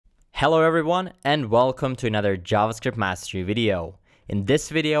Hello everyone and welcome to another JavaScript Mastery video. In this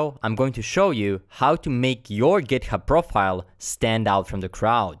video, I'm going to show you how to make your GitHub profile stand out from the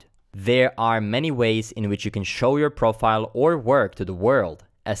crowd. There are many ways in which you can show your profile or work to the world,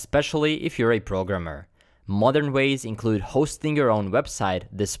 especially if you're a programmer. Modern ways include hosting your own website,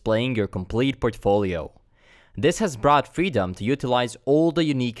 displaying your complete portfolio. This has brought freedom to utilize all the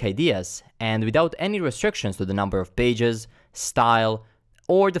unique ideas and without any restrictions to the number of pages, style,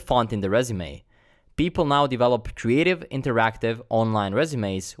 or the font in the resume. People now develop creative, interactive online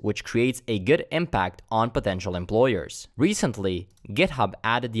resumes, which creates a good impact on potential employers. Recently, GitHub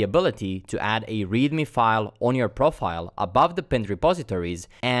added the ability to add a Readme file on your profile above the pinned repositories,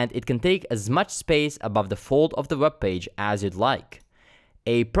 and it can take as much space above the fold of the web page as you'd like.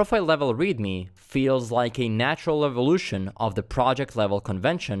 A profile-level Readme feels like a natural evolution of the project-level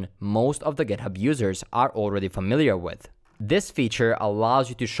convention most of the GitHub users are already familiar with. This feature allows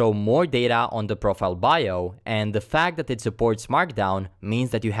you to show more data on the profile bio, and the fact that it supports markdown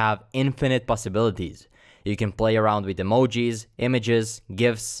means that you have infinite possibilities. You can play around with emojis, images,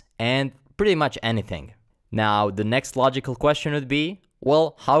 gifs, and pretty much anything. Now, the next logical question would be,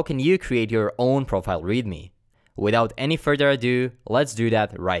 well, how can you create your own profile Readme? Without any further ado, let's do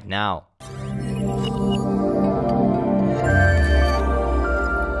that right now.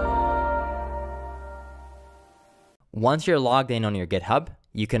 Once you're logged in on your GitHub,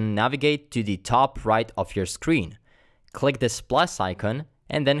 you can navigate to the top right of your screen. Click this plus icon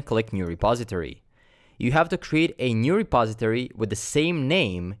and then click New Repository. You have to create a new repository with the same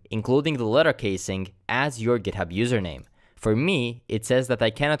name, including the letter casing, as your GitHub username. For me, it says that I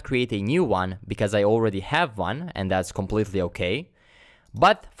cannot create a new one because I already have one, and that's completely okay.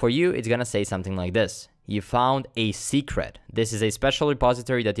 But for you, it's gonna say something like this. You found a secret. This is a special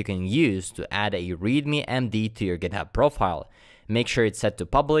repository that you can use to add a Readme MD to your GitHub profile. Make sure it's set to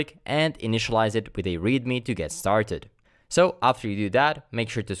public and initialize it with a Readme to get started. So after you do that, make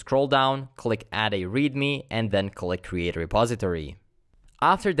sure to scroll down, click Add a Readme, and then click Create Repository.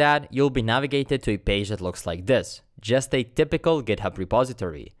 After that, you'll be navigated to a page that looks like this, just a typical GitHub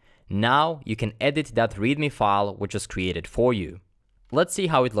repository. Now you can edit that Readme file which was created for you. Let's see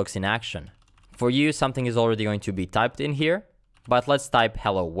how it looks in action. For you, something is already going to be typed in here, but let's type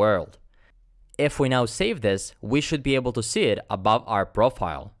hello world. If we now save this, we should be able to see it above our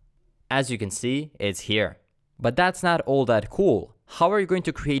profile. As you can see, it's here. But that's not all that cool. How are you going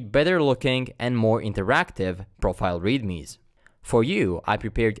to create better looking and more interactive profile Readmes? For you, I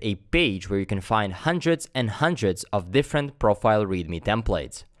prepared a page where you can find hundreds and hundreds of different profile Readme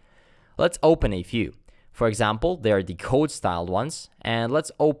templates. Let's open a few. For example, there are the code styled ones, and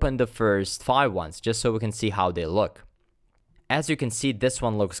let's open the first 5 ones just so we can see how they look. As you can see, this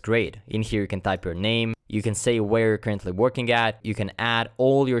one looks great. In here you can type your name, you can say where you're currently working at, you can add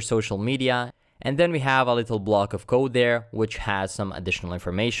all your social media, and then we have a little block of code there which has some additional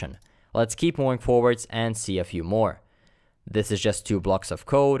information. Let's keep moving forwards and see a few more. This is just 2 blocks of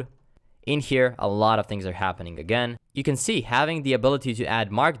code. In here, a lot of things are happening again. You can see having the ability to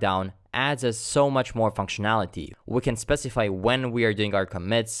add markdown adds us so much more functionality. We can specify when we are doing our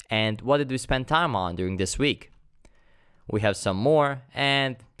commits and what did we spend time on during this week. We have some more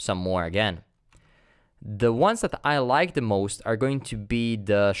and some more again. The ones that I like the most are going to be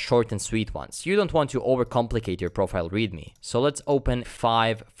the short and sweet ones. You don't want to overcomplicate your profile Readme. So let's open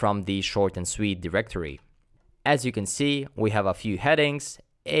 5 from the short and sweet directory. As you can see, we have a few headings,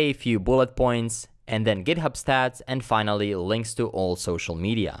 a few bullet points, and then GitHub stats, and finally links to all social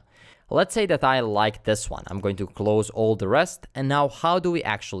media. Let's say that I like this one. I'm going to close all the rest. And now how do we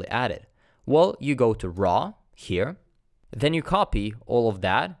actually add it? Well, you go to raw here, then you copy all of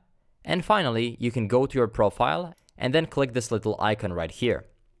that. And finally, you can go to your profile and then click this little icon right here.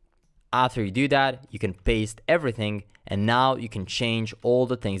 After you do that, you can paste everything. And now you can change all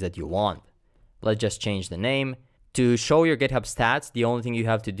the things that you want. Let's just change the name. To show your GitHub stats, the only thing you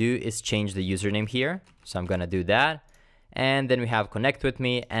have to do is change the username here. So I'm gonna do that. And then we have connect with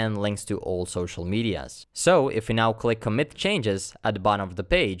me and links to all social medias. So if we now click commit changes at the bottom of the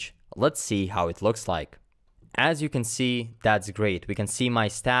page, let's see how it looks like. As you can see, that's great. We can see my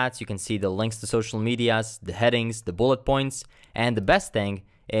stats, you can see the links to social medias, the headings, the bullet points, and the best thing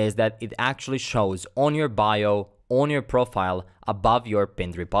is that it actually shows on your bio, on your profile, above your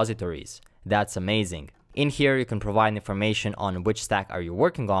pinned repositories. That's amazing. In here, you can provide information on which stack are you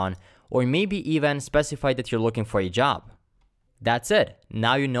working on, or maybe even specify that you're looking for a job. That's it.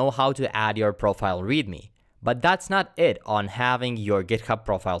 Now you know how to add your profile Readme. But that's not it on having your GitHub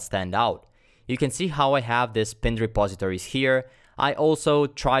profile stand out. You can see how I have this pinned repositories here. I also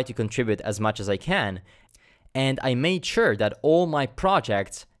try to contribute as much as I can. And I made sure that all my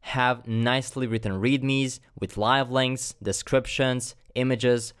projects have nicely written readmes with live links, descriptions,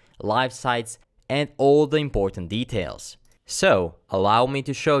 images, live sites, and all the important details. So allow me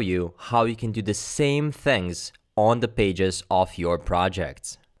to show you how you can do the same things on the pages of your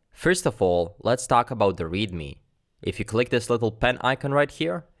projects. First of all, let's talk about the readme. If you click this little pen icon right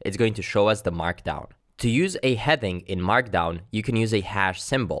here, it's going to show us the markdown. To use a heading in markdown, you can use a hash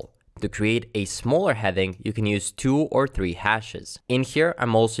symbol. To create a smaller heading, you can use 2 or 3 hashes. In here,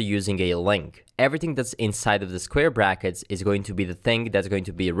 I'm also using a link. Everything that's inside of the square brackets is going to be the thing that's going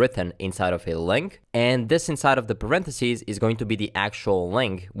to be written inside of a link. And this inside of the parentheses is going to be the actual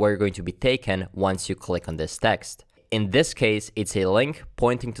link where you're going to be taken once you click on this text. In this case, it's a link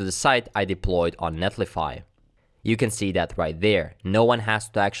pointing to the site I deployed on Netlify. You can see that right there. No one has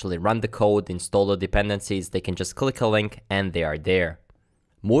to actually run the code, install the dependencies. They can just click a link and they are there.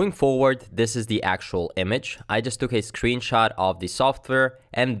 Moving forward, this is the actual image. I just took a screenshot of the software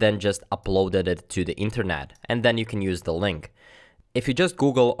and then just uploaded it to the internet. And then you can use the link. If you just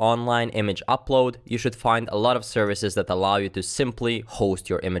Google online image upload, you should find a lot of services that allow you to simply host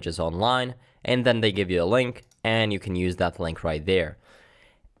your images online. And then they give you a link and you can use that link right there.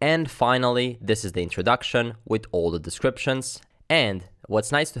 And finally, this is the introduction with all the descriptions. And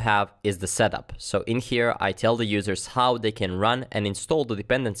what's nice to have is the setup. So in here, I tell the users how they can run and install the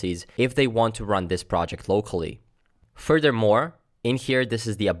dependencies if they want to run this project locally. Furthermore, in here, this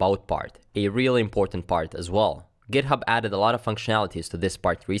is the about part, a really important part as well. GitHub added a lot of functionalities to this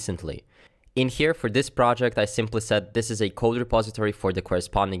part recently. In here, for this project, I simply said this is a code repository for the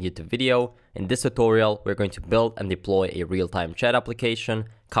corresponding YouTube video. In this tutorial, we're going to build and deploy a real-time chat application,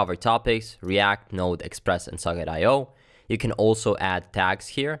 cover topics, React, Node, Express, and Socket.io. You can also add tags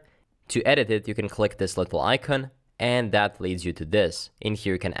here. To edit it, you can click this little icon, and that leads you to this. In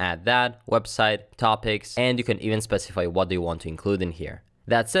here, you can add that, website, topics, and you can even specify what you want to include in here.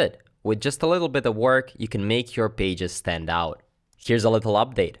 That's it. With just a little bit of work, you can make your pages stand out. Here's a little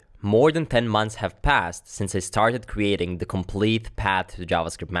update. More than 10 months have passed since I started creating the complete path to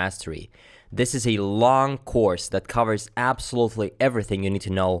JavaScript mastery. This is a long course that covers absolutely everything you need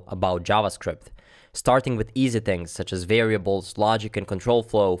to know about JavaScript, starting with easy things such as variables, logic and control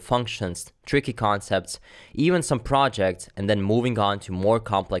flow, functions, tricky concepts, even some projects, and then moving on to more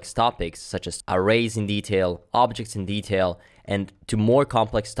complex topics such as arrays in detail, objects in detail, and to more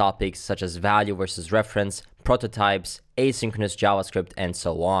complex topics such as value versus reference, prototypes, asynchronous JavaScript, and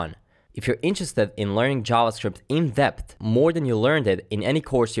so on. If you're interested in learning JavaScript in depth, more than you learned it in any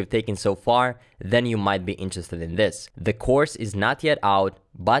course you've taken so far, then you might be interested in this. The course is not yet out,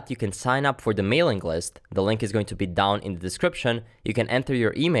 but you can sign up for the mailing list. The link is going to be down in the description. You can enter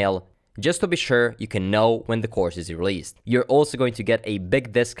your email just to be sure you can know when the course is released. You're also going to get a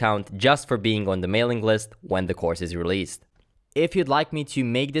big discount just for being on the mailing list when the course is released. If you'd like me to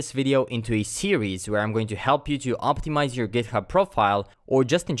make this video into a series where I'm going to help you to optimize your GitHub profile, or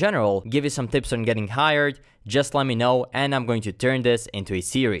just in general, give you some tips on getting hired, just let me know and I'm going to turn this into a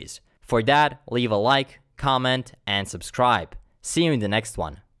series. For that, leave a like, comment, and subscribe. See you in the next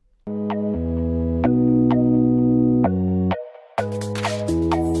one.